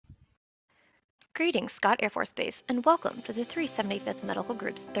Greetings, Scott Air Force Base, and welcome to the 375th Medical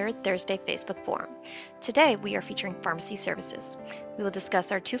Group's Third Thursday Facebook Forum. Today, we are featuring pharmacy services. We will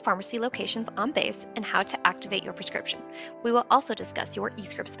discuss our 2 pharmacy locations on base and how to activate your prescription. We will also discuss your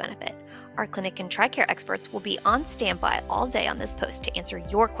eScripts benefit. Our clinic and TRICARE experts will be on standby all day on this post to answer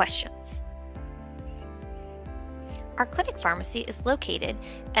your questions. Our clinic pharmacy is located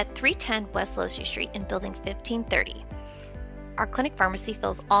at 310 West Losey Street in Building 1530. Our clinic pharmacy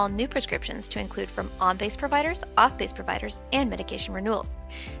fills all new prescriptions to include from on-base providers, off-base providers, and medication renewals.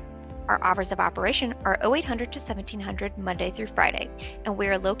 Our hours of operation are 0800 to 1700 Monday through Friday, and we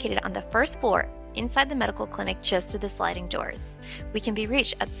are located on the first floor inside the medical clinic just through the sliding doors. We can be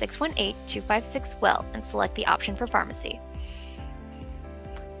reached at 618-256-WELL and select the option for pharmacy.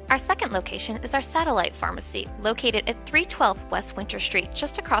 Our second location is our satellite pharmacy, located at 312 West Winter Street,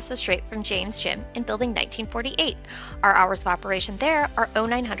 just across the street from James Gym in Building 1948. Our hours of operation there are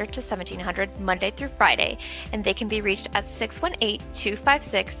 0900 to 1700 Monday through Friday, and they can be reached at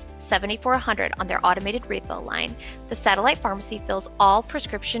 618-256-7400 on their automated refill line. The satellite pharmacy fills all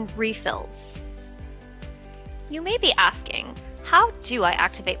prescription refills. You may be asking, how do I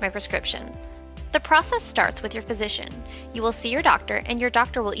activate my prescription? The process starts with your physician. You will see your doctor, and your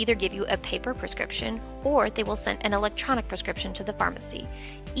doctor will either give you a paper prescription or they will send an electronic prescription to the pharmacy.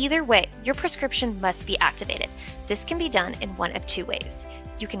 Either way, your prescription must be activated. This can be done in one of 2 ways.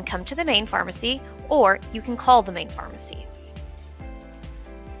 You can come to the main pharmacy or you can call the main pharmacy.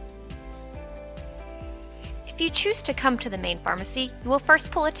 If you choose to come to the main pharmacy, you will first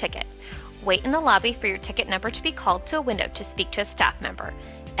pull a ticket. Wait in the lobby for your ticket number to be called to a window to speak to a staff member.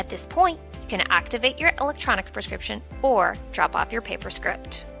 At this point, you can activate your electronic prescription or drop off your paper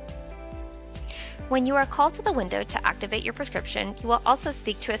script. When you are called to the window to activate your prescription, you will also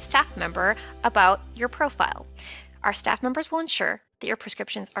speak to a staff member about your profile. Our staff members will ensure that your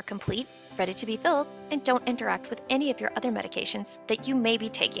prescriptions are complete, ready to be filled, and don't interact with any of your other medications that you may be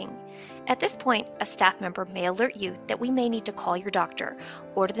taking. At this point, a staff member may alert you that we may need to call your doctor,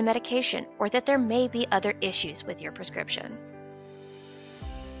 order the medication, or that there may be other issues with your prescription.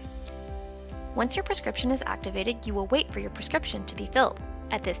 Once your prescription is activated, you will wait for your prescription to be filled.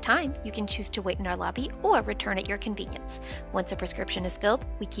 At this time, you can choose to wait in our lobby or return at your convenience. Once a prescription is filled,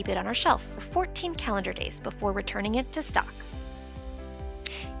 we keep it on our shelf for 14 calendar days before returning it to stock.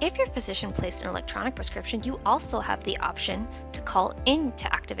 If your physician placed an electronic prescription, you also have the option to call in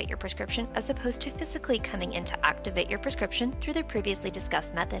to activate your prescription as opposed to physically coming in to activate your prescription through the previously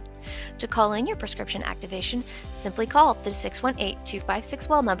discussed method. To call in your prescription activation, simply call the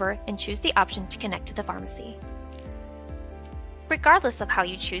 618-256-WELL number and choose the option to connect to the pharmacy. Regardless of how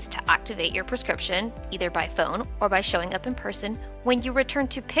you choose to activate your prescription, either by phone or by showing up in person, when you return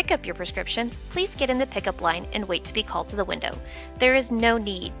to pick up your prescription, please get in the pickup line and wait to be called to the window. There is no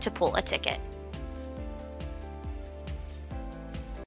need to pull a ticket.